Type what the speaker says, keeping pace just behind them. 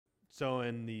So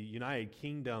in the United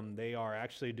Kingdom, they are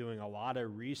actually doing a lot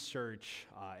of research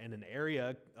in an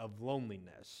area of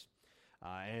loneliness.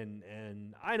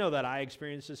 And I know that I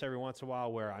experience this every once in a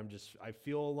while where I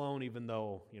feel alone even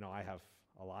though, I have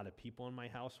a lot of people in my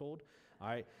household. All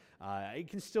right.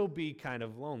 It can still be kind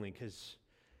of lonely because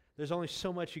there's only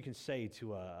so much you can say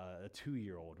to a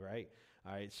 2-year-old, right?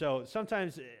 All right. So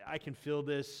sometimes I can feel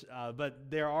this, but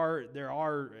there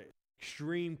are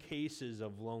extreme cases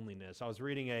of loneliness. I was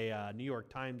reading a New York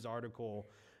Times article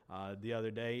the other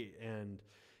day, and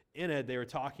in it they were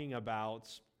talking about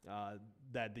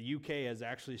that the UK has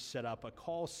actually set up a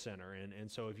call center.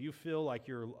 And so if you feel like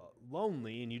you're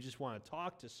lonely and you just want to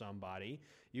talk to somebody,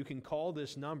 you can call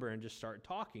this number and just start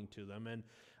talking to them. And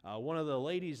one of the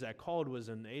ladies that called was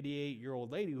an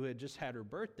 88-year-old lady who had just had her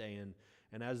birthday.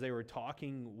 And as they were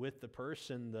talking with the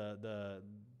person, the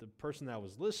person that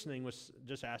was listening was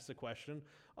just asked the question,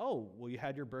 "Oh, well, you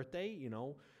had your birthday,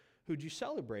 who'd you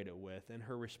celebrate it with?" And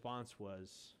her response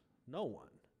was, "No one."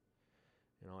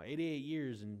 88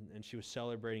 years, and she was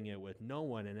celebrating it with no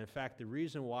one. And in fact, the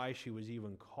reason why she was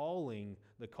even calling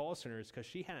the call center is because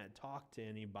she hadn't talked to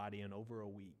anybody in over a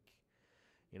week.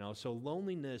 So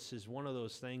loneliness is one of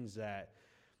those things that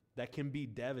can be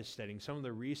devastating. Some of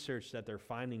the research that they're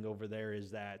finding over there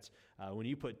is that when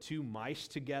you put two mice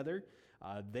together,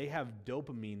 they have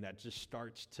dopamine that just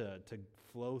starts to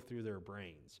flow through their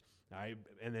brains. All right?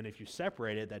 And then if you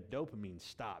separate it, that dopamine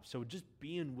stops. So just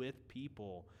being with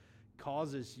people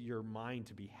causes your mind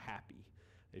to be happy,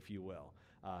 if you will.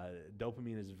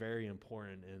 Dopamine is very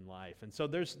important in life. And so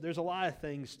there's a lot of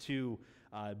things to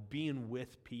being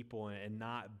with people and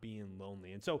not being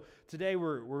lonely. And so today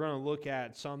we're going to look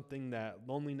at something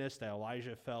loneliness that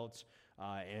Elijah felt.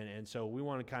 And so we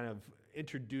want to kind of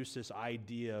introduce this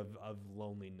idea of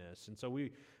loneliness. And so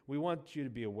we want you to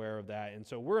be aware of that. And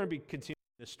so we're going to be continuing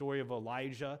the story of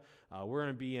Elijah. We're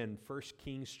going to be in 1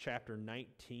 Kings chapter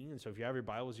 19. And so if you have your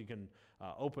Bibles, you can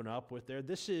open up with there.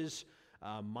 This is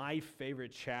my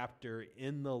favorite chapter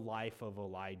in the life of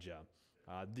Elijah.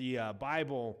 The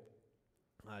Bible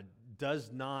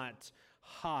does not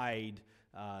hide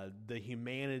the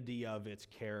humanity of its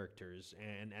characters.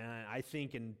 And I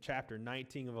think in chapter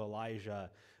 19 of Elijah,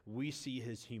 we see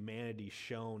his humanity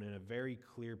shown in a very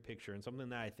clear picture, and something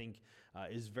that I think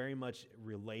is very much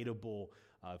relatable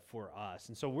for us.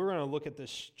 And so we're going to look at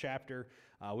this chapter.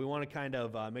 We want to kind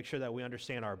of make sure that we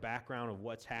understand our background of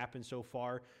what's happened so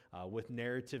far. With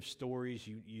narrative stories,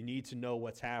 you need to know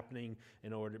what's happening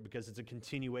because it's a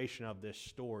continuation of this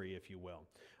story, if you will.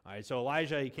 All right, so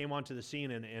Elijah, he came onto the scene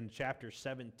in chapter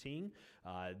 17.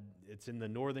 It's in the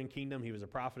northern kingdom. He was a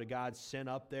prophet of God sent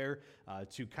up there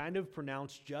to kind of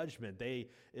pronounce judgment.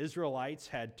 Israelites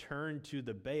had turned to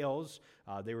the Baals.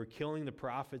 They were killing the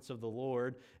prophets of the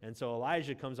Lord. And so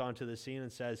Elijah comes onto the scene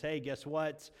and says, "Hey, guess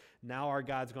what? Now our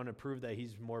God's going to prove that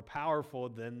he's more powerful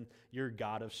than your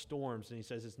God of storms." And he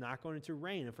says it's not going to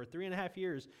rain. And for 3.5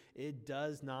 years, it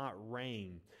does not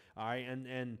rain. All right,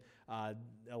 and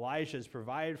Elijah is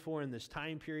provided for in this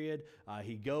time period.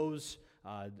 He goes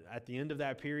at the end of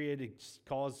that period. He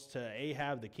calls to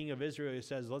Ahab, the king of Israel. He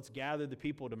says, "Let's gather the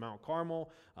people to Mount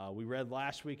Carmel." We read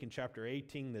last week in chapter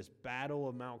 18 this battle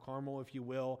of Mount Carmel, if you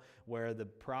will, where the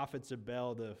prophets of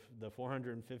Baal, the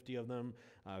 450 of them,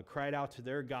 cried out to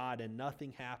their God, and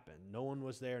nothing happened. No one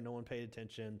was there. No one paid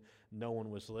attention. No one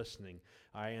was listening.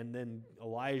 All right, and then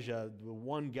Elijah, the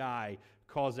one guy,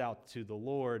 calls out to the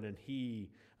Lord, and he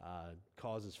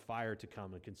causes fire to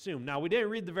come and consume. Now, we didn't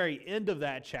read the very end of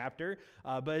that chapter,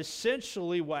 but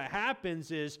essentially what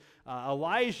happens is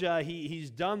Elijah, he's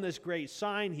done this great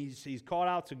sign. He's called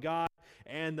out to God,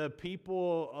 and the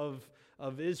people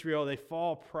of Israel, they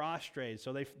fall prostrate.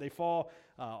 So they fall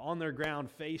on their ground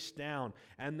face down,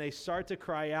 and they start to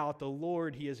cry out, "The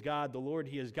Lord, He is God, the Lord,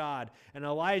 He is God." And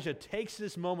Elijah takes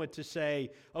this moment to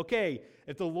say, okay,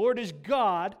 if the Lord is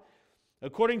God,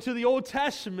 according to the Old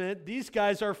Testament, these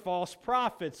guys are false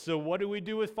prophets. So what do we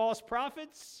do with false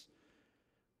prophets?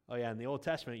 Oh yeah, in the Old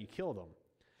Testament, you kill them.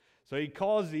 So he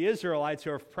calls the Israelites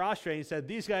who are prostrate, and he said,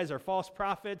 "These guys are false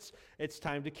prophets. It's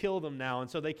time to kill them now." And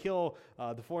so they kill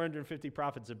the 450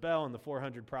 prophets of Baal and the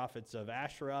 400 prophets of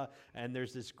Asherah. And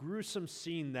there's this gruesome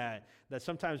scene that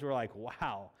sometimes we're like,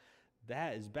 wow,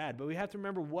 that is bad. But we have to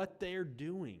remember what they're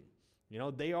doing.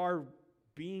 They are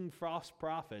being false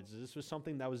prophets. This was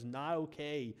something that was not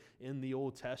okay in the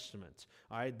Old Testament.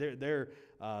 All right, they're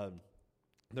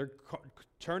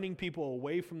turning people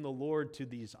away from the Lord to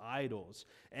these idols.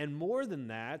 And more than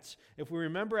that, if we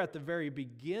remember at the very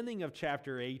beginning of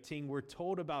chapter 18, we're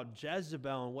told about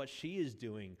Jezebel and what she is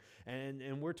doing.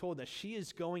 And we're told that she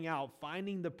is going out,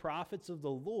 finding the prophets of the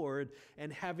Lord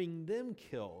and having them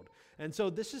killed. And so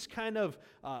this is kind of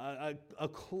a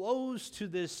close to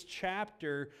this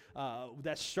chapter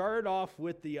that started off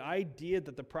with the idea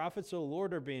that the prophets of the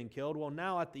Lord are being killed. Well,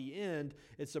 now at the end,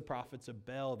 it's the prophets of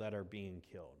Baal that are being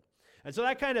killed. And so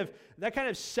that kind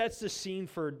of sets the scene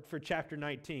for chapter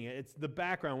 19. It's the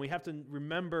background. We have to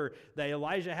remember that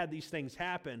Elijah had these things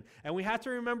happen. And we have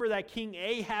to remember that King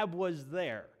Ahab was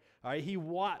there. All right, he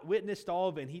witnessed all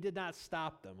of it, and he did not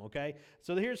stop them, okay?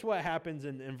 So here's what happens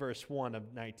in verse 1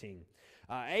 of 19.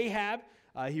 Ahab,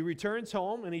 he returns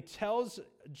home, and he tells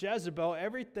Jezebel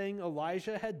everything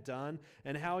Elijah had done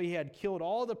and how he had killed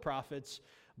all the prophets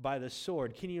by the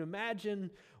sword. Can you imagine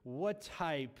what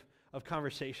type of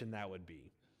conversation that would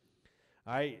be?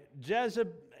 All right,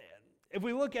 if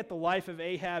we look at the life of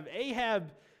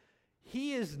Ahab,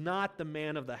 he is not the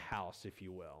man of the house, if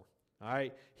you will. All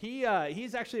right,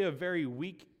 he's actually a very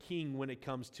weak king when it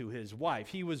comes to his wife.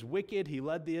 He was wicked. He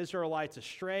led the Israelites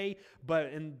astray,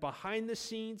 but behind the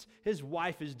scenes, his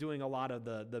wife is doing a lot of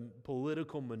the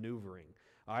political maneuvering.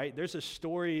 All right, there's a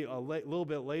story a little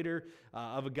bit later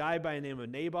of a guy by the name of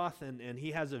Naboth, and he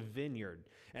has a vineyard.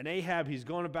 And Ahab, he's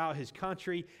going about his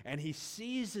country, and he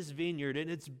sees his vineyard, and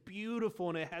it's beautiful,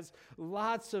 and it has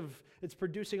it's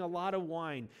producing a lot of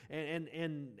wine.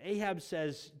 And Ahab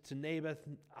says to Naboth,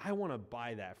 I want to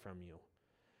buy that from you.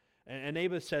 And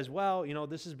Naboth says, well,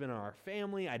 this has been in our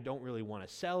family. I don't really want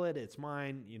to sell it. It's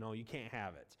mine. You can't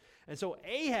have it. And so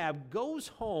Ahab goes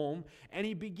home, and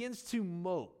he begins to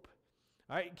mope.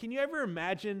 All right, can you ever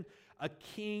imagine a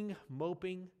king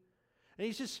moping? And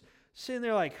he's just sitting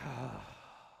there like,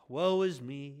 woe is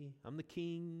me, I'm the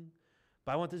king,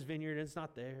 but I want this vineyard and it's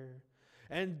not there.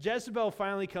 And Jezebel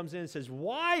finally comes in and says,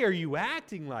 why are you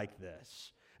acting like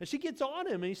this? And she gets on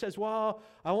him and he says, well,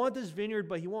 I want this vineyard,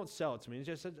 but he won't sell it to me. And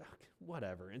he just says, okay,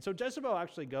 whatever. And so Jezebel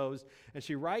actually goes and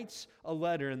she writes a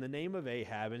letter in the name of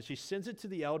Ahab, and she sends it to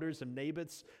the elders of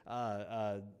Naboth's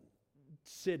town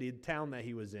that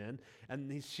he was in.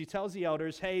 And she tells the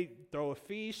elders, hey, throw a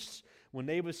feast. When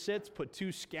Naboth sits, put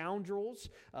 2 scoundrels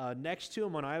next to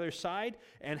him on either side,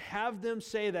 and have them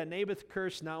say that Naboth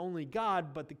cursed not only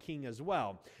God, but the king as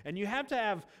well. And you have to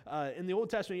have, in the Old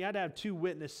Testament, you had to have 2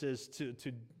 witnesses to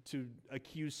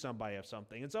accuse somebody of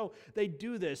something. And so they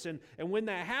do this. And when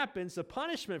that happens, the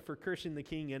punishment for cursing the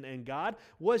king and God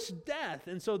was death.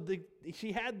 And so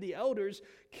she had the elders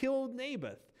kill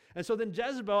Naboth. And so then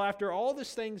Jezebel, after all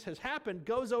these things has happened,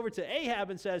 goes over to Ahab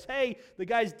and says, hey, the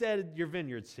guy's dead, your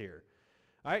vineyard's here.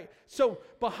 All right, so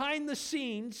behind the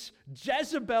scenes,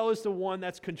 Jezebel is the one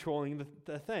that's controlling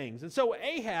the things. And so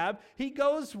Ahab, he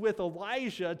goes with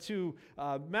Elijah to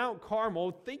Mount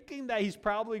Carmel, thinking that he's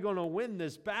probably going to win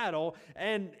this battle.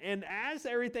 And as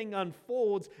everything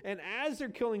unfolds, and as they're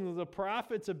killing the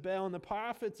prophets of Baal and the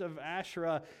prophets of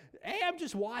Asherah, Ahab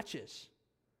just watches.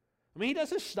 I mean, he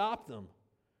doesn't stop them.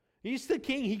 He's the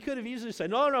king. He could have easily said,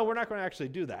 no, we're not going to actually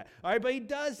do that. All right, but he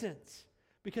doesn't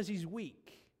because he's weak.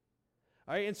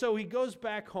 All right, and so he goes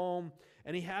back home,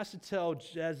 and he has to tell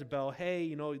Jezebel,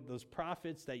 hey, those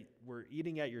prophets that were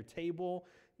eating at your table,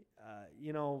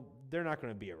 they're not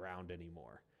going to be around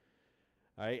anymore.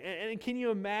 All right, and can you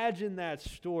imagine that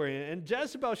story? And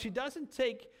Jezebel, she doesn't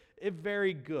take it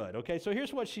very good. Okay, so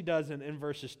here's what she does in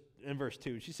verse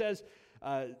 2. She says,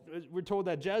 we're told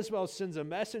that Jezebel sends a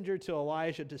messenger to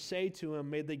Elijah to say to him,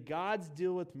 may the gods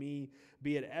deal with me,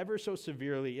 be it ever so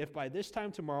severely, if by this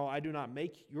time tomorrow I do not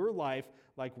make your life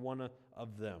like one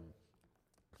of them.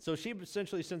 So she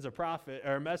essentially sends a prophet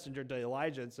or a messenger to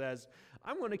Elijah and says,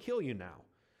 I'm going to kill you now.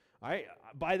 All right,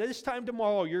 by this time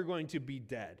tomorrow you're going to be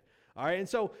dead. All right, and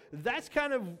so that's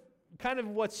kind of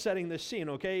what's setting the scene.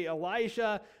 Okay,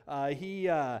 Elijah, he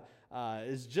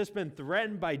has just been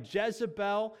threatened by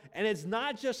Jezebel, and it's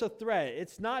not just a threat.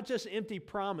 It's not just empty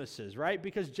promises, right?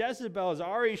 Because Jezebel has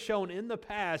already shown in the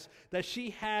past that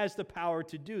she has the power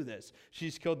to do this.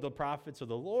 She's killed the prophets of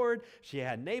the Lord. She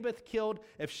had Naboth killed.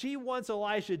 If she wants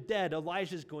Elijah dead,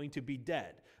 Elijah's going to be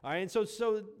dead. All right, and so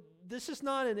this is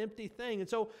not an empty thing. And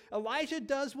so Elijah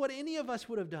does what any of us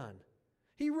would have done.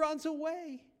 He runs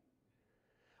away.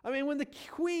 I mean, when the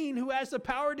queen who has the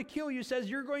power to kill you says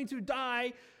you're going to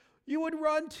die, you would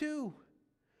run too.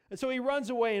 And so he runs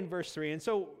away in verse 3. And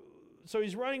so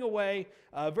he's running away.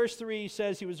 Verse 3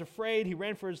 says he was afraid. He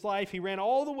ran for his life. He ran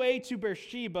all the way to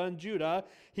Beersheba in Judah.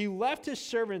 He left his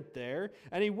servant there,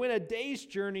 and he went a day's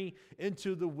journey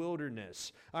into the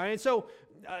wilderness. All right, and so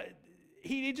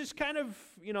he just kind of,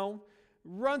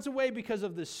 runs away because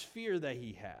of this fear that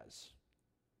he has.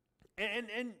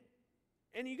 And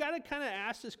you got to kind of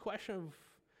ask this question of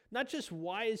not just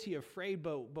why is he afraid,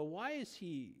 but why is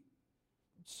he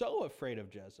so afraid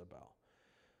of Jezebel?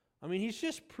 I mean, he's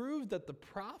just proved that the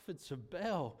prophets of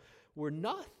Baal were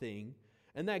nothing,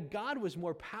 and that God was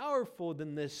more powerful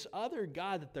than this other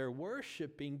God that they're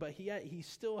worshiping, but he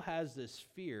still has this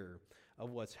fear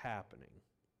of what's happening.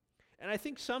 And I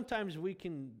think sometimes we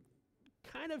can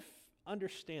kind of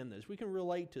understand this. We can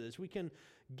relate to this. We can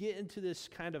get into this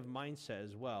kind of mindset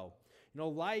as well.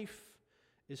 Life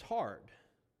is hard.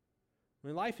 I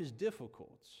mean, life is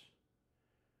difficult.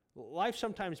 Life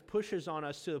sometimes pushes on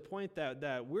us to the point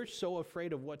that we're so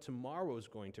afraid of what tomorrow is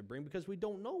going to bring because we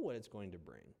don't know what it's going to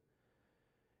bring.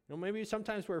 Maybe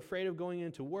sometimes we're afraid of going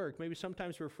into work. Maybe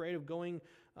sometimes we're afraid of going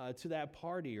to that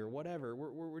party or whatever.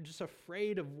 We're just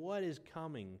afraid of what is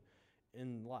coming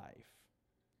in life.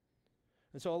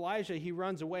 And so Elijah, he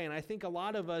runs away. And I think a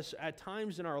lot of us, at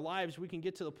times in our lives, we can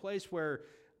get to the place where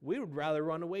we would rather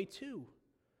run away too.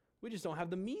 We just don't have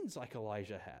the means like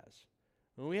Elijah has.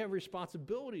 And we have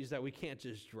responsibilities that we can't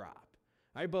just drop.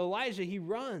 All right, but Elijah, he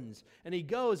runs and he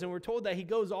goes, and we're told that he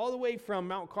goes all the way from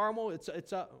Mount Carmel. It's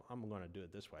up. I'm going to do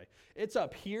it this way. It's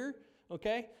up here,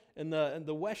 okay, in the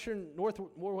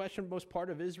northwesternmost part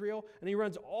of Israel, and he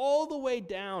runs all the way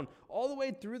down, all the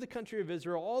way through the country of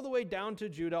Israel, all the way down to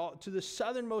Judah, to the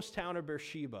southernmost town of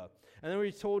Beersheba. And then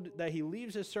we're told that he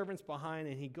leaves his servants behind,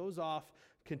 and he goes off,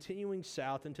 continuing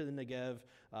south into the Negev,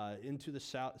 into the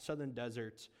southern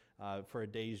deserts for a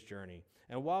day's journey.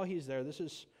 And while he's there, this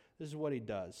is what he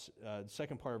does. The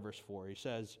second part of verse 4, he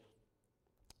says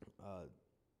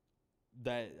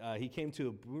that he came to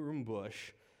a broom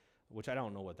bush, which I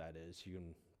don't know what that is. You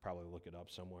can probably look it up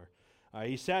somewhere.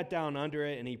 He sat down under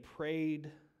it and he prayed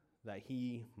that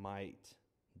he might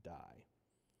die.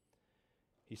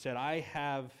 He said, "I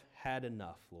have had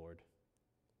enough, Lord.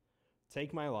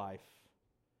 Take my life.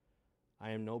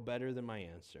 I am no better than my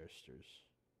ancestors."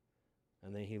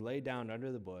 And then he lay down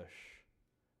under the bush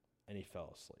and he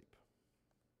fell asleep.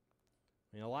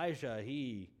 I mean, Elijah,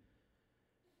 he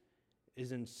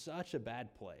is in such a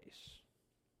bad place.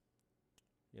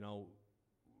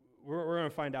 We're going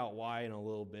to find out why in a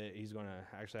little bit. He's going to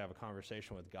actually have a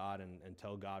conversation with God and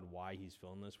tell God why he's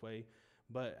feeling this way.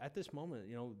 But at this moment,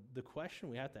 the question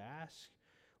we have to ask,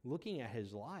 looking at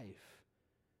his life,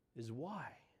 is why?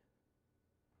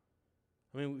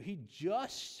 I mean, he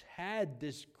just had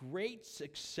this great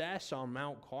success on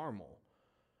Mount Carmel.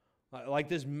 Like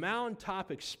this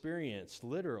mountaintop experience,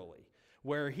 literally,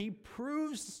 where he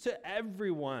proves to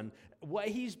everyone what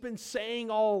he's been saying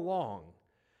all along.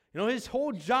 His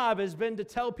whole job has been to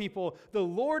tell people the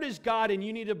Lord is God and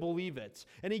you need to believe it.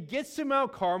 And he gets to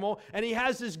Mount Carmel and he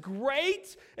has this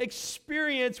great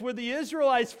experience where the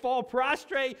Israelites fall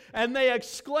prostrate and they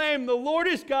exclaim, "The Lord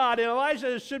is God." And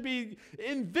Elijah should be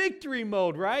in victory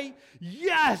mode, right?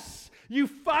 Yes, you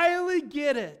finally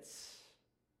get it.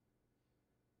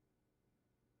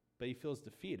 But he feels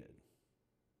defeated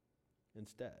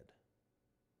instead.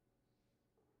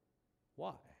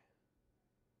 Why?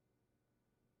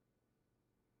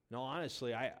 No,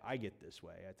 honestly, I get this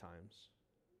way at times.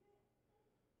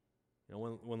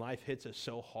 When life hits us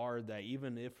so hard that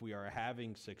even if we are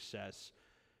having success,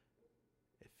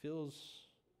 it feels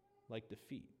like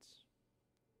defeat.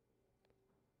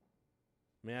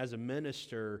 I mean, as a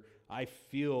minister, I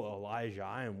feel Elijah.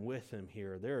 I am with him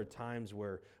here. There are times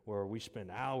where we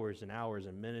spend hours and hours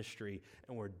in ministry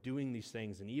and we're doing these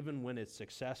things. And even when it's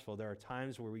successful, there are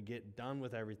times where we get done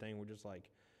with everything. We're just like,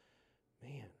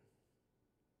 man,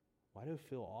 why do I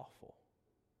feel awful?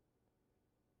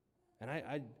 And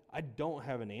I don't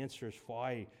have an answer as to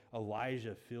why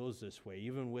Elijah feels this way,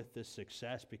 even with this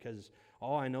success, because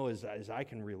all I know is I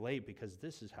can relate because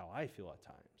this is how I feel at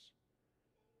times.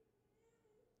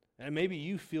 And maybe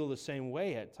you feel the same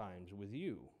way at times with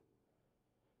you.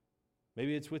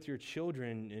 Maybe it's with your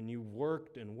children and you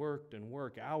worked and worked and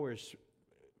worked hours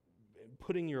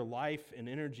putting your life and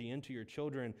energy into your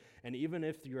children. And even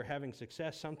if you're having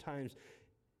success, sometimes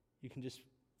you can just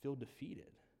feel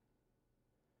defeated.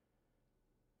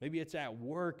 Maybe it's at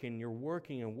work and you're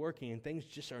working and working and things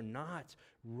just are not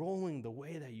rolling the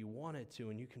way that you want it to,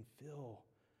 and you can feel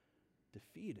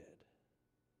defeated.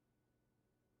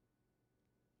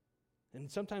 And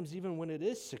sometimes even when it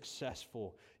is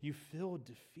successful, you feel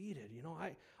defeated.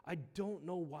 I don't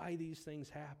know why these things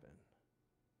happen.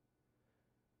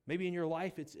 Maybe in your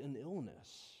life it's an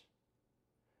illness.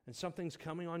 And something's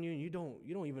coming on you and you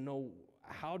don't even know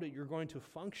how you're going to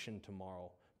function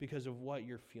tomorrow because of what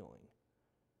you're feeling.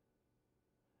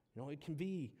 It can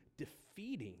be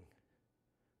defeating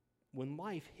when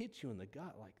life hits you in the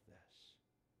gut like this.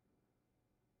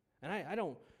 And I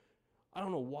don't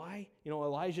know why.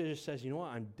 Elijah just says, you know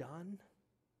what, I'm done.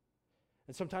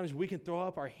 And sometimes we can throw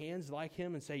up our hands like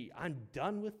him and say, I'm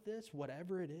done with this,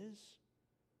 whatever it is.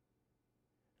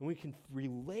 And we can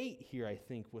relate here, I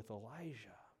think, with Elijah.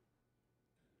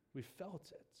 We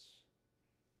felt it.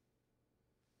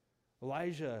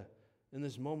 Elijah, in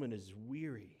this moment, is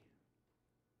weary.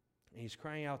 And he's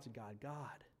crying out to God,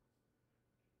 God,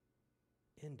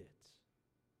 end it.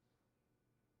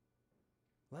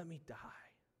 Let me die.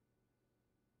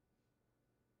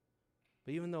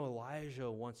 But even though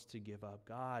Elijah wants to give up,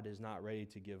 God is not ready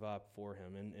to give up for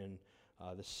him. And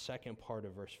the second part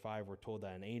of verse 5, we're told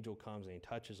that an angel comes and he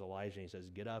touches Elijah and he says,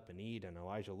 get up and eat. And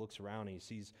Elijah looks around and he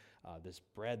sees this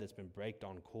bread that's been baked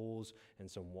on coals and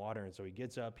some water. And so he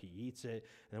gets up, he eats it,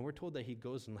 and then we're told that he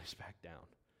goes and lays back down.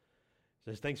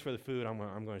 He says, thanks for the food, I'm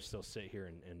going to still sit here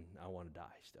and I want to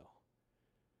die still.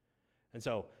 And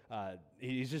so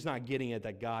he's just not getting it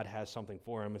that God has something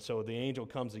for him. And so the angel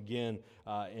comes again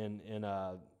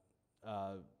in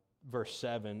verse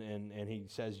 7, and he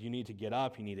says, you need to get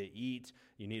up, you need to eat,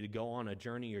 you need to go on a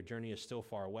journey, your journey is still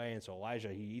far away. And so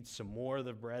Elijah, he eats some more of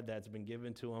the bread that's been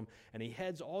given to him, and he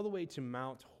heads all the way to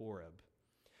Mount Horeb.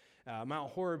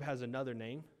 Mount Horeb has another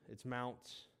name. It's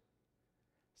Mount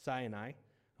Sinai.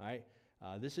 All right?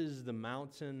 This is the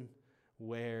mountain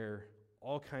where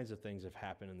all kinds of things have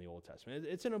happened in the Old Testament.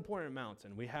 It's an important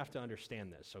mountain. We have to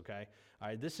understand this, okay? All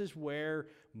right, this is where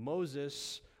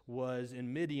Moses was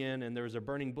in Midian, and there was a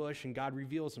burning bush, and God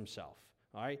reveals himself.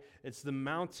 All right, it's the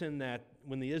mountain that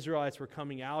when the Israelites were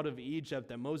coming out of Egypt,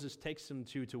 that Moses takes them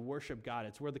to worship God.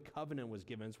 It's where the covenant was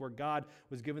given. It's where God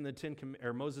was given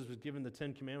Moses was given the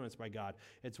 10 Commandments by God.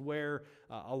 It's where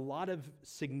a lot of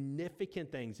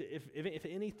significant things, if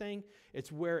anything,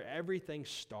 it's where everything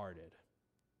started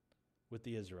with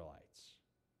the Israelites.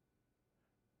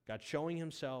 God showing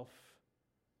himself,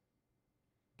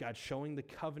 God showing the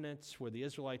covenants where the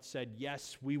Israelites said,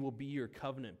 yes, we will be your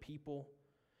covenant people.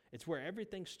 It's where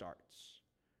everything starts,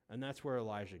 and that's where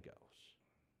Elijah goes.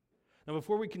 Now,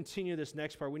 before we continue this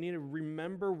next part, we need to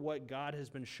remember what God has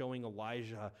been showing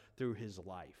Elijah through his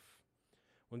life.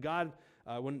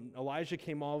 When Elijah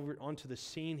came onto the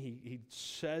scene, he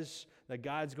says that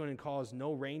God's going to cause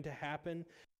no rain to happen.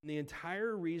 And the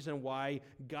entire reason why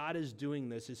God is doing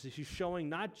this is he's showing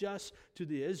not just to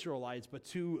the Israelites, but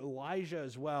to Elijah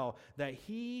as well, that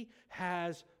he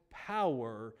has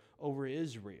power over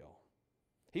Israel.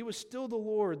 He was still the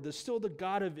Lord, still the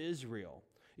God of Israel.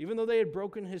 Even though they had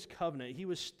broken his covenant, he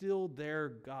was still their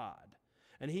God.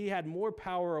 And he had more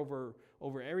power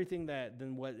over everything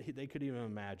than what they could even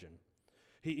imagine.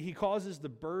 He causes the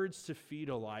birds to feed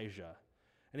Elijah.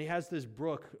 And he has this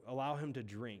brook allow him to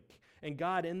drink. And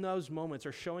God, in those moments,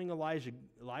 are showing Elijah,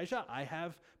 I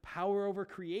have power over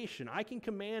creation. I can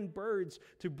command birds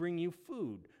to bring you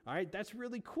food. All right, that's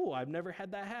really cool. I've never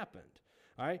had that happen.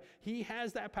 All right, he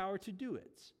has that power to do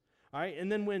it. All right,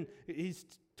 and then when he's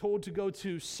told to go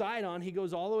to Sidon, he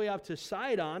goes all the way up to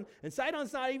Sidon, and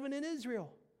Sidon's not even in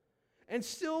Israel. And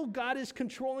still, God is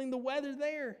controlling the weather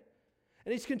there.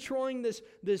 And he's controlling this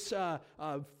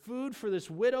food for this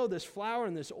widow, this flour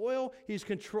and this oil. He's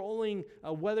controlling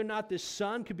whether or not this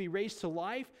son could be raised to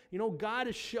life. You know, God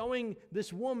is showing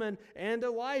this woman and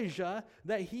Elijah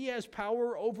that he has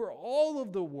power over all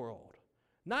of the world.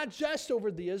 Not just over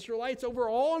the Israelites, over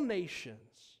all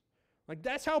nations. Like,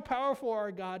 that's how powerful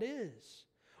our God is.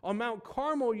 On Mount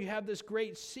Carmel, you have this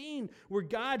great scene where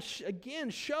God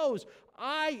again shows,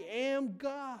 I am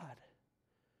God.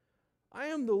 I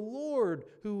am the Lord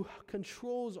who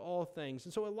controls all things.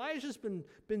 And so Elijah's been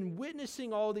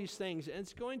witnessing all these things, and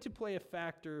it's going to play a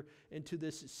factor into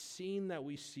this scene that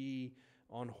we see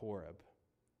on Horeb.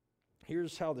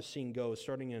 Here's how the scene goes,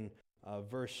 starting in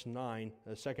verse 9,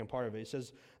 the second part of it. It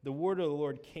says, the word of the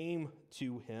Lord came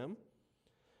to him.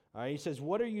 He says,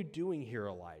 what are you doing here,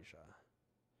 Elijah?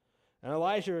 And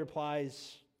Elijah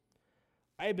replies,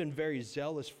 I have been very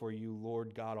zealous for you,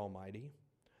 Lord God Almighty.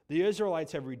 The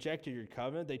Israelites have rejected your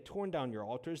covenant. They torn down your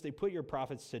altars. They put your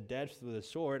prophets to death with the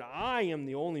sword. I am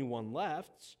the only one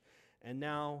left, and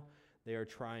now they are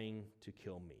trying to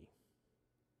kill me.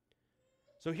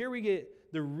 So here we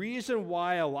get the reason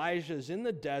why Elijah is in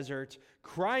the desert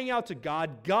crying out to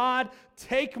God, God,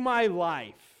 take my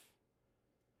life.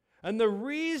 And the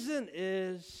reason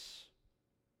is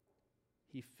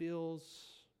he feels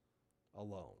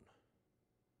alone.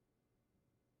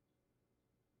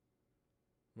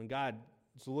 When God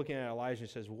is looking at Elijah and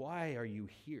says, why are you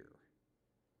here?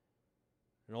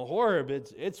 You know, Horeb,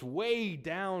 it's way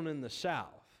down in the south.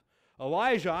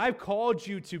 Elijah, I've called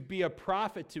you to be a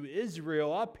prophet to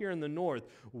Israel up here in the north.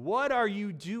 What are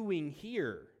you doing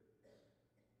here?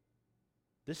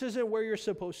 This isn't where you're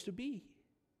supposed to be.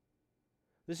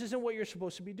 This isn't what you're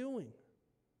supposed to be doing.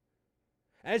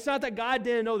 And it's not that God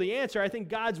didn't know the answer. I think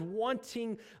God's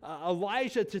wanting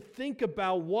Elijah to think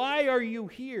about, why are you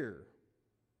here?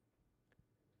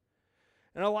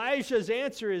 And Elijah's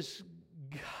answer is,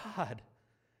 God,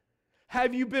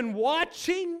 have you been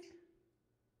watching?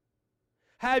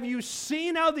 Have you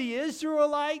seen how the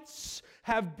Israelites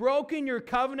have broken your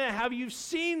covenant? Have you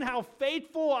seen how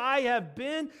faithful I have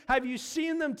been? Have you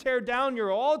seen them tear down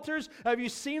your altars? Have you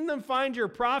seen them find your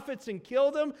prophets and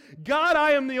kill them? God,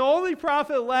 I am the only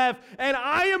prophet left, and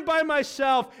I am by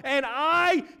myself, and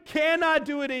I cannot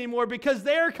do it anymore because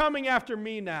they're coming after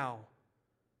me now.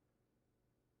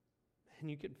 And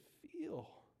you can feel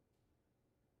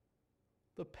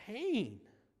the pain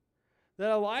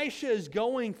that Elisha is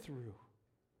going through.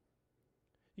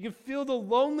 You can feel the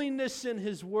loneliness in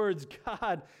his words.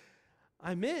 God,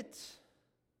 I'm it.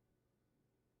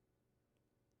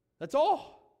 That's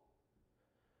all.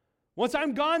 Once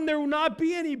I'm gone, there will not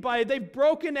be anybody. They've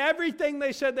broken everything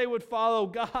they said they would follow.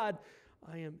 God,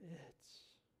 I am it.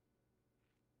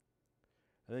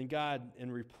 And then God,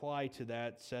 in reply to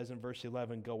that, says in verse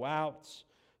 11, go out,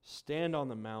 stand on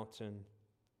the mountain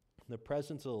in the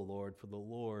presence of the Lord, for the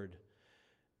Lord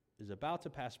is about to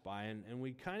pass by. And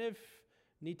we kind of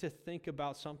need to think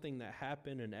about something that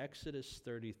happened in Exodus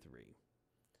 33.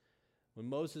 When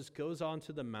Moses goes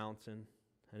onto the mountain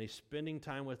and he's spending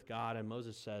time with God, and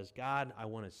Moses says, God, I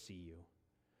want to see you.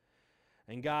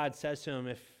 And God says to him,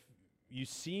 if you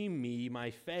see me, my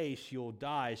face, you'll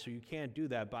die, so you can't do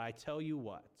that. But I tell you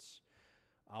what,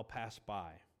 I'll pass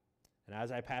by. And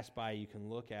as I pass by, you can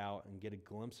look out and get a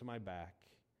glimpse of my back,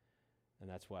 and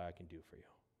that's what I can do for you.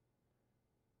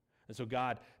 And so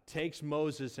God takes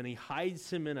Moses and he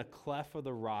hides him in a cleft of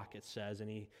the rock, it says, and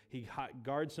he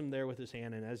guards him there with his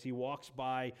hand. And as he walks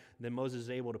by, then Moses is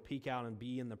able to peek out and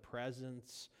be in the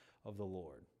presence of the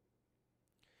Lord.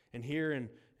 And here in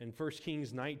 1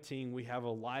 Kings 19, we have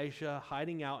Elijah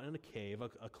hiding out in a cave,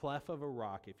 a cleft of a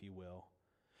rock, if you will.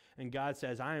 And God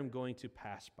says, I am going to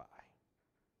pass by.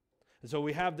 And so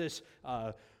we have this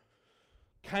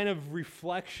kind of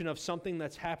reflection of something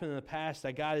that's happened in the past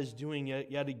that God is doing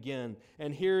yet again.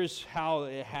 And here's how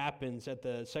it happens at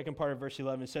the second part of verse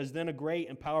 11. It says, then a great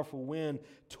and powerful wind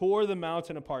tore the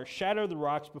mountain apart, shattered the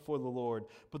rocks before the Lord.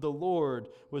 But the Lord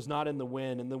was not in the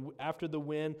wind. And after the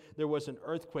wind, there was an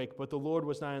earthquake, but the Lord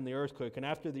was not in the earthquake. And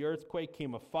after the earthquake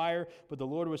came a fire, but the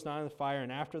Lord was not in the fire.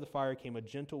 And after the fire came a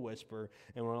gentle whisper.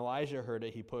 And when Elijah heard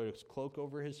it, he put his cloak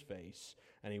over his face,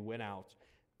 and he went out.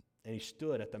 And he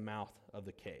stood at the mouth of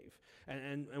the cave.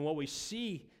 And what we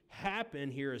see happen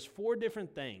here is four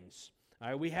different things. All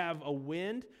right, we have a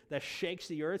wind that shakes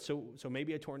the earth, so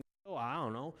maybe a tornado, I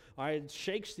don't know. All right, it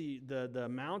shakes the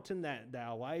mountain that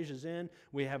Elijah's in.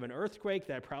 We have an earthquake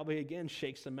that probably, again,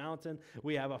 shakes the mountain.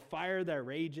 We have a fire that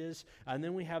rages. And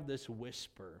then we have this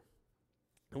whisper.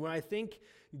 And what I think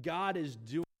God is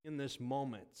doing in this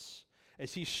moment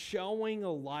is he's showing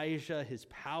Elijah his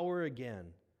power again.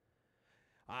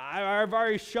 I've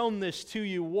already shown this to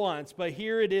you once, but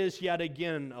here it is yet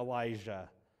again, Elijah.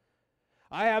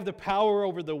 I have the power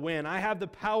over the wind. I have the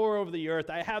power over the earth.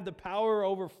 I have the power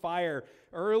over fire.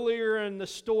 Earlier in the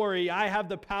story, I have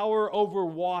the power over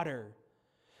water.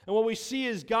 And what we see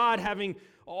is God having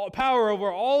power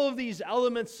over all of these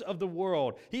elements of the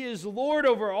world. He is Lord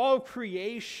over all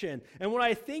creation. And what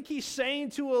I think he's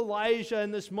saying to Elijah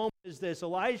in this moment is this: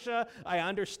 Elijah, I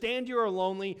understand you are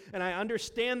lonely, and I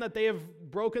understand that they have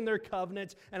broken their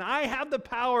covenants, and I have the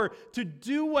power to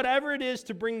do whatever it is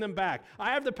to bring them back.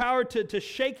 I have the power to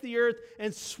shake the earth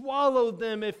and swallow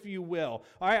them, if you will.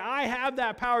 All right, I have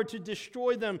that power to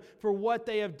destroy them for what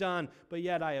they have done, but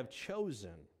yet I have chosen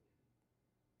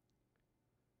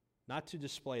not to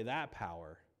display that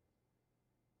power,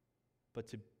 but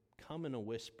to come in a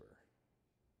whisper.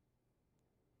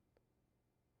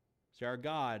 See, our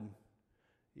God,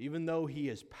 even though he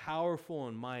is powerful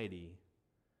and mighty,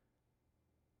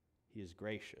 he is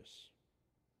gracious.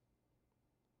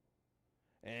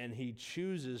 And he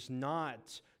chooses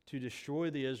not to destroy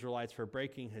the Israelites for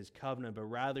breaking his covenant, but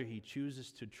rather he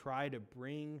chooses to try to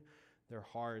bring their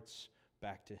hearts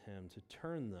back to him, to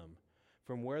turn them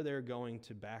from where they're going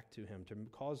to back to him, to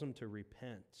cause them to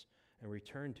repent and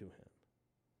return to him.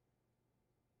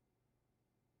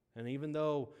 And even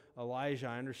though, Elijah,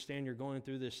 I understand you're going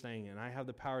through this thing and I have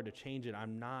the power to change it,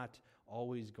 I'm not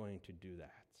always going to do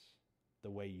that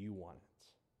the way you want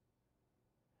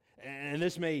And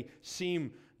this may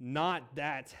seem not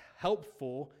that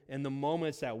helpful in the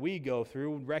moments that we go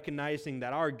through, recognizing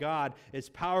that our God is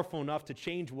powerful enough to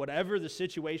change whatever the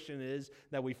situation is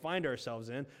that we find ourselves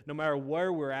in, no matter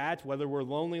where we're at, whether we're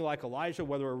lonely like Elijah,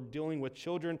 whether we're dealing with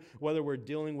children, whether we're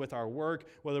dealing with our work,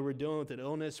 whether we're dealing with an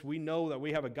illness. We know that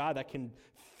we have a God that can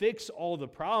fix all the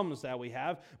problems that we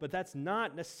have, but that's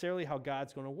not necessarily how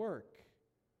God's going to work.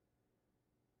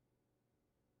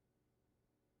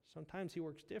 Sometimes he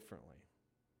works differently,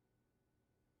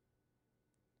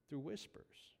 through whispers.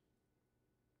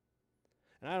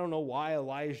 And I don't know why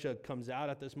Elijah comes out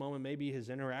at this moment. Maybe his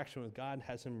interaction with God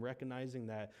has him recognizing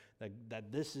that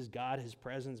this is God, his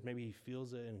presence. Maybe he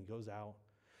feels it and he goes out.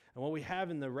 And what we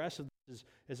have in the rest of this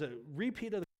is a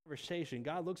repeat of the conversation.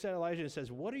 God looks at Elijah and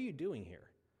says, "What are you doing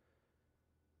here?"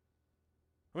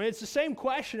 I mean, it's the same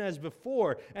question as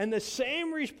before, and the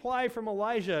same reply from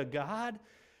Elijah. God,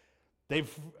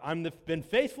 I've been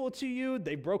faithful to you.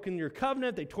 They've broken your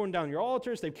covenant. They've torn down your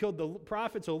altars. They've killed the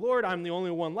prophets. Oh, Lord, I'm the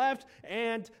only one left,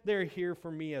 and they're here for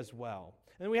me as well.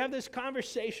 And we have this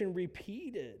conversation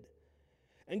repeated.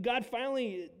 And God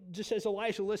finally just says,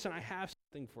 Elijah, listen, I have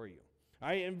something for you. All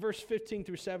right, in verse 15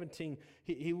 through 17,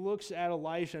 he looks at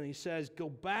Elijah and he says, go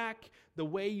back the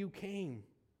way you came.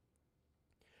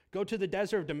 Go to the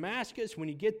desert of Damascus. When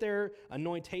you get there,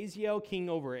 anoint Hazael king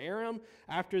over Aram.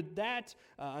 After that,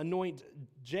 anoint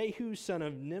Jehu son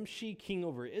of Nimshi king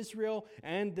over Israel.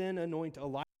 And then anoint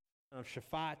Elijah son of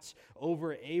Shaphat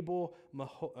over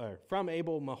from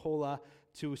Abel Maholah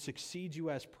to succeed you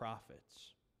as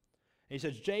prophets. And he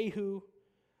says, Jehu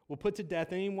will put to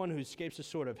death anyone who escapes the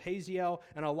sword of Hazael,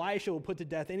 and Elisha will put to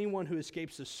death anyone who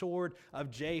escapes the sword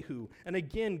of Jehu. And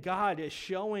again, God is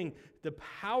showing the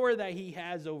power that he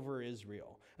has over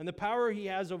Israel and the power he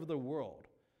has over the world.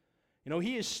 You know,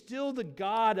 he is still the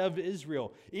God of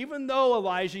Israel. Even though,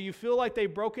 Elijah, you feel like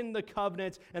they've broken the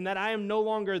covenant and that I am no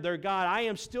longer their God, I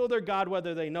am still their God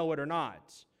whether they know it or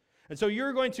not. And so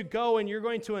you're going to go and you're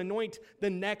going to anoint the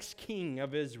next king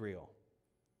of Israel.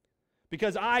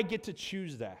 Because I get to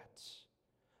choose that.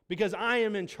 Because I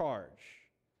am in charge.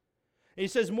 And he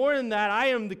says, more than that, I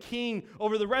am the king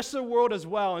over the rest of the world as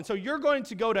well. And so you're going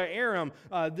to go to Aram,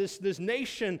 this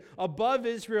nation above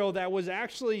Israel that was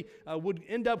actually, would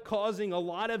end up causing a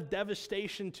lot of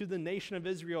devastation to the nation of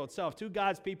Israel itself, to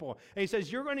God's people. And he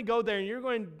says, you're going to go there and you're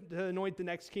going to anoint the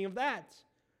next king of that.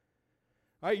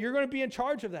 All right, you're going to be in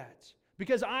charge of that.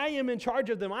 Because I am in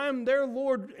charge of them. I am their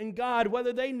Lord and God,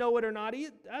 whether they know it or not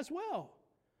as well.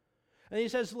 And he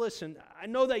says, listen, I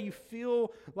know that you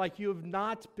feel like you have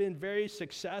not been very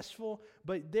successful,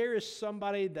 but there is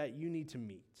somebody that you need to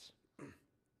meet.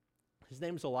 His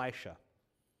name's Elisha.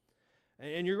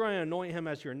 And you're going to anoint him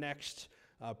as your next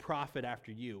prophet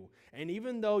after you. And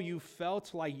even though you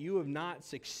felt like you have not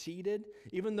succeeded,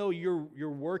 even though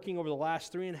your working over the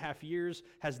last 3.5 years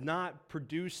has not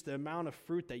produced the amount of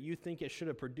fruit that you think it should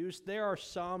have produced, there are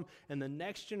some in the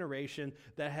next generation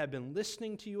that have been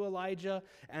listening to you, Elijah,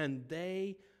 and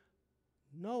they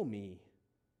know me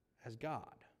as God.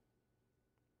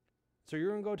 So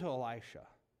you're going to go to Elisha,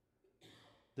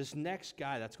 this next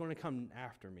guy that's going to come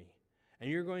after me, and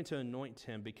you're going to anoint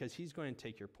him because he's going to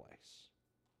take your place.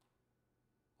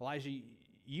 Elijah,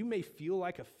 you may feel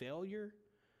like a failure,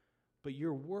 but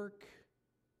your work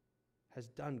has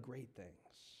done great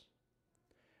things.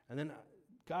 And then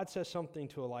God says something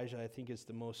to Elijah I think is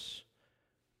the most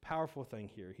powerful thing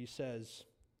here. He says,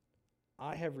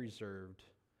 I have reserved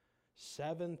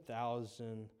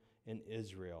 7,000 in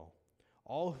Israel,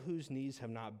 all whose knees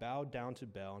have not bowed down to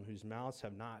Baal and whose mouths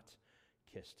have not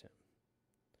kissed him.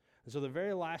 And so the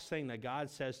very last thing that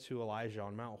God says to Elijah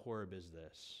on Mount Horeb is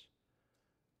this: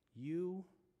 you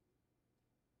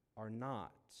are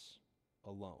not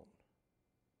alone.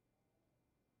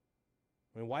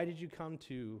 I mean, why did you come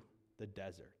to the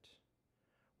desert?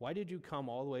 Why did you come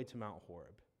all the way to Mount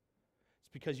Horeb?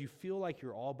 It's because you feel like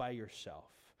you're all by yourself.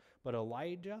 But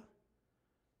Elijah,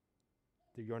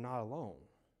 you're not alone.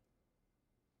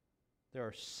 There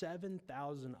are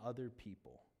 7,000 other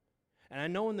people. And I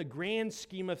know in the grand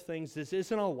scheme of things, this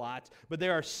isn't a lot, but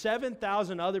there are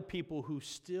 7,000 other people who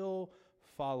still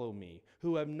follow me,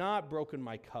 who have not broken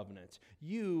my covenant.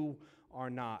 You are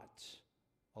not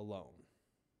alone.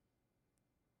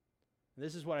 And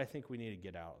this is what I think we need to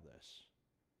get out of this.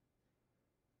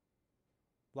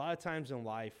 A lot of times in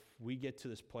life, we get to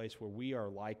this place where we are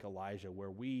like Elijah,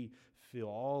 where we feel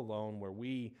all alone, where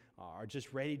we are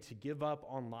just ready to give up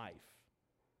on life.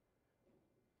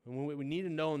 And what we need to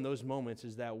know in those moments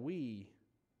is that we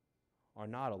are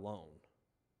not alone.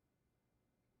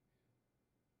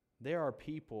 There are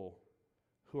people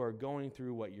who are going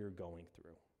through what you're going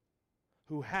through.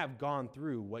 who have gone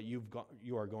through what you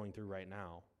are going through right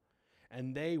now,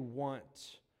 and they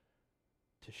want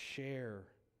to share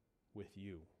with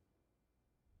you.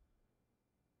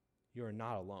 You are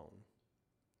not alone.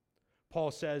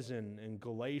 Paul says in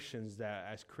Galatians that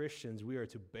as Christians, we are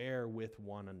to bear with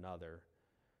one another,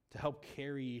 to help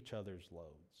carry each other's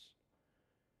loads.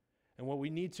 And what we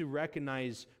need to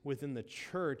recognize within the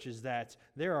church is that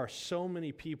there are so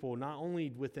many people, not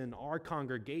only within our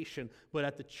congregation, but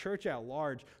at the church at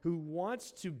large, who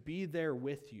wants to be there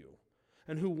with you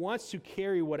and who wants to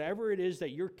carry whatever it is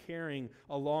that you're carrying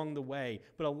along the way.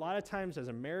 But a lot of times as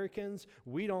Americans,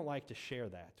 we don't like to share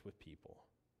that with people.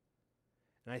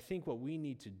 And I think what we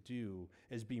need to do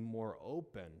is be more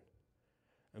open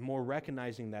and more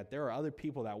recognizing that there are other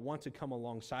people that want to come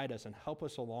alongside us and help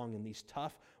us along in these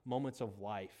tough moments of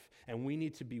life. And we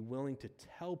need to be willing to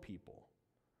tell people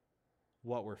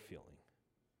what we're feeling,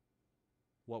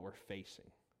 what we're facing.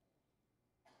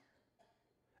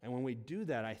 And when we do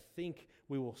that, I think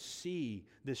we will see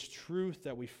this truth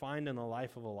that we find in the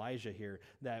life of Elijah here,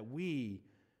 that we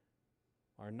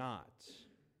are not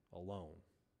alone.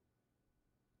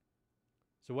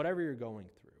 So whatever you're going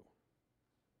through,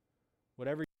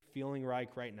 whatever you're feeling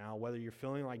like right now, whether you're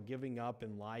feeling like giving up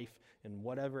in life in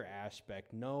whatever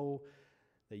aspect, know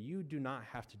that you do not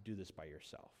have to do this by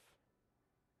yourself.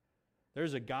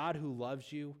 There's a God who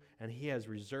loves you, and he has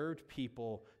reserved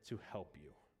people to help you,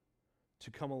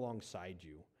 to come alongside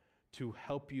you, to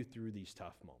help you through these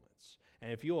tough moments.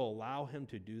 And if you'll allow him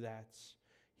to do that,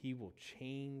 he will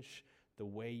change the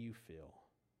way you feel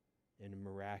in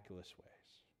miraculous ways.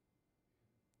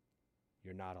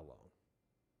 You're not alone.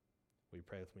 Will you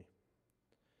pray with me?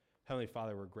 Heavenly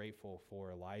Father, we're grateful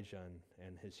for Elijah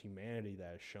and his humanity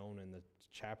that is shown in the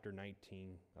chapter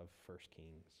 19 of 1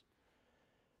 Kings.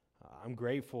 I'm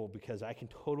grateful because I can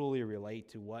totally relate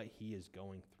to what he is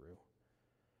going through.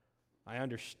 I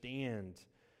understand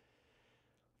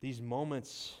these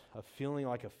moments of feeling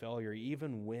like a failure,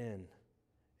 even when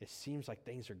it seems like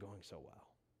things are going so well.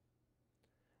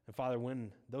 And Father,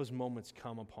 when those moments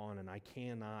come upon and I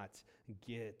cannot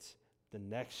get the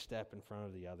next step in front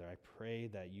of the other, I pray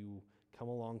that you come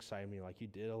alongside me like you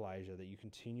did Elijah, that you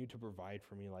continue to provide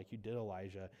for me like you did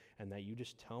Elijah, and that you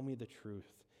just tell me the truth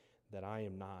that I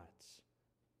am not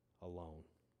alone.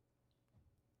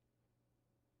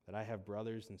 That I have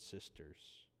brothers and sisters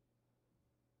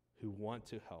who want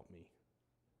to help me,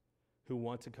 who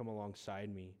want to come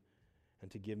alongside me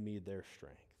and to give me their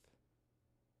strength.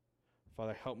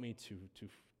 Father, help me to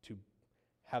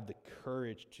have the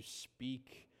courage to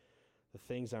speak the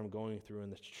things I'm going through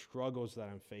and the struggles that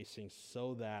I'm facing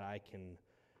so that I can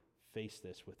face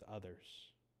this with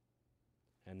others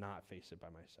and not face it by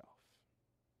myself.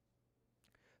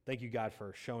 Thank you, God,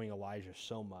 for showing Elijah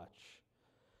so much,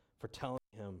 for telling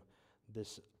him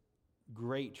this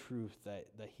great truth that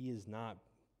he is not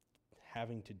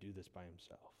having to do this by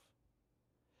himself.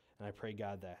 And I pray,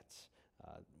 God, that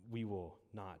we will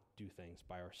not do things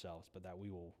by ourselves, but that we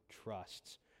will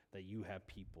trust that you have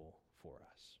people for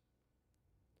us.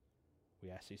 We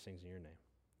ask these things in your name.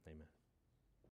 Amen.